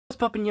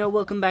poppin', yo?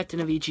 Welcome back to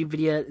another YouTube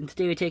video, and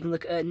today we're taking a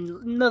look at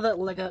another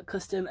LEGO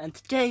custom, and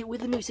today,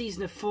 with the new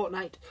season of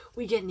Fortnite,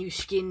 we get new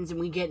skins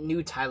and we get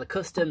new Tyler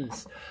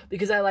customs,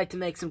 because I like to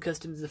make some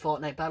customs of the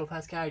Fortnite Battle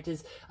Pass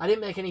characters. I didn't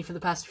make any for the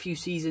past few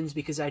seasons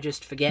because I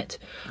just forget.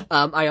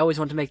 I always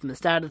want to make them at the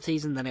start of the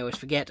season, then I always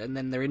forget, and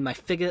then they're in my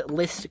figure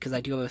list, because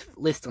I do have a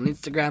list on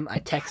Instagram. I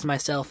text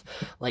myself,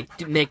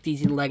 like, make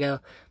these in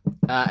LEGO,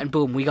 and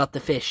boom, we got the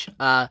fish.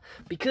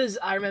 Because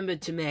I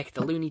remembered to make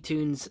the Looney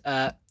Tunes,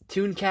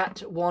 Toon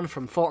Cat one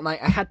from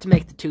Fortnite, I had to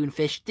make the Toon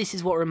Fish. This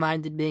is what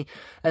reminded me,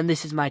 and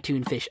this is my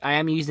Toon Fish. I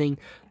am using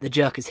the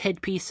Joker's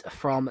headpiece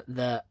from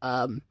the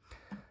Batman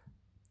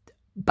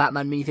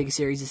minifigure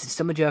series. This is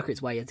Summer Joker,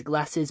 it's why he has the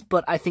glasses,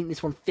 but I think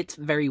this one fits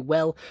very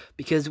well,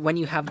 because when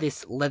you have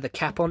this leather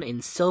cap on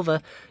in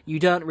silver, you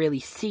don't really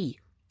see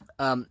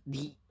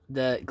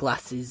the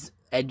glasses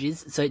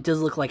edges, so it does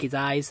look like his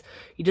eyes.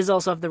 He does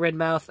also have the red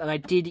mouth, and I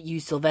did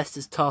use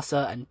Sylvester's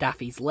torso and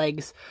Daffy's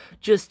legs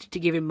just to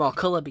give him more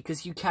colour,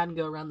 because you can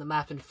go around the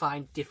map and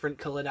find different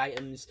coloured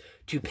items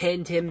to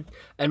paint him.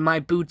 And my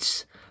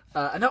boots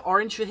are not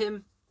orange for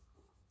him.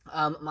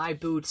 My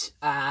boots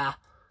are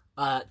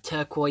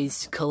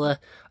turquoise colour,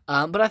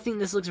 but I think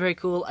this looks very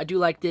cool. I do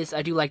like this.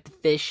 I do like the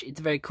fish. It's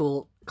a very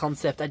cool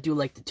concept. I do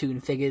like the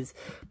Toon figures,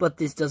 but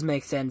this does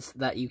make sense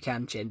that you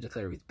can change the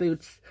colour of his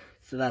boots,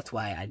 so that's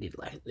why I did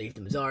leave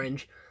them as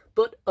orange.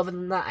 But other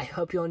than that, I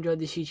hope you enjoyed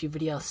this YouTube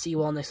video. I'll see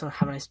you all next one.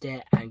 Have a nice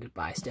day, and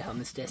goodbye. Stay home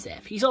and stay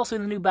safe. He's also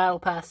in the new Battle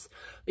Pass.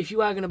 If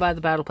you are going to buy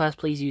the Battle Pass,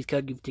 please use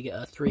code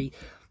GiveTicket03.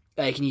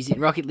 You can use it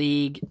in Rocket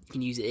League, you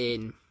can use it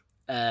in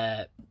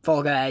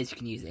Fall Guys, you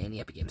can use it in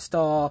the Epic Games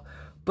Store,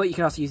 but you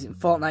can also use it in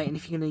Fortnite. And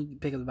if you're going to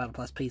pick up the Battle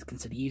Pass, please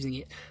consider using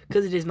it,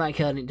 because it is my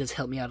code and it does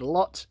help me out a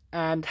lot.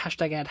 And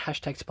hashtag ad,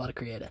 hashtag support a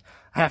creator.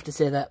 I have to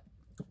say that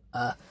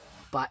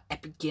by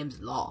Epic Games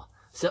Law.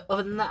 So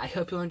other than that, I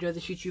hope you all enjoyed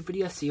this YouTube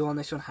video. See you all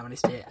next one. Have a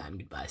nice day, and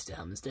goodbye. Stay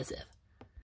home and stay safe.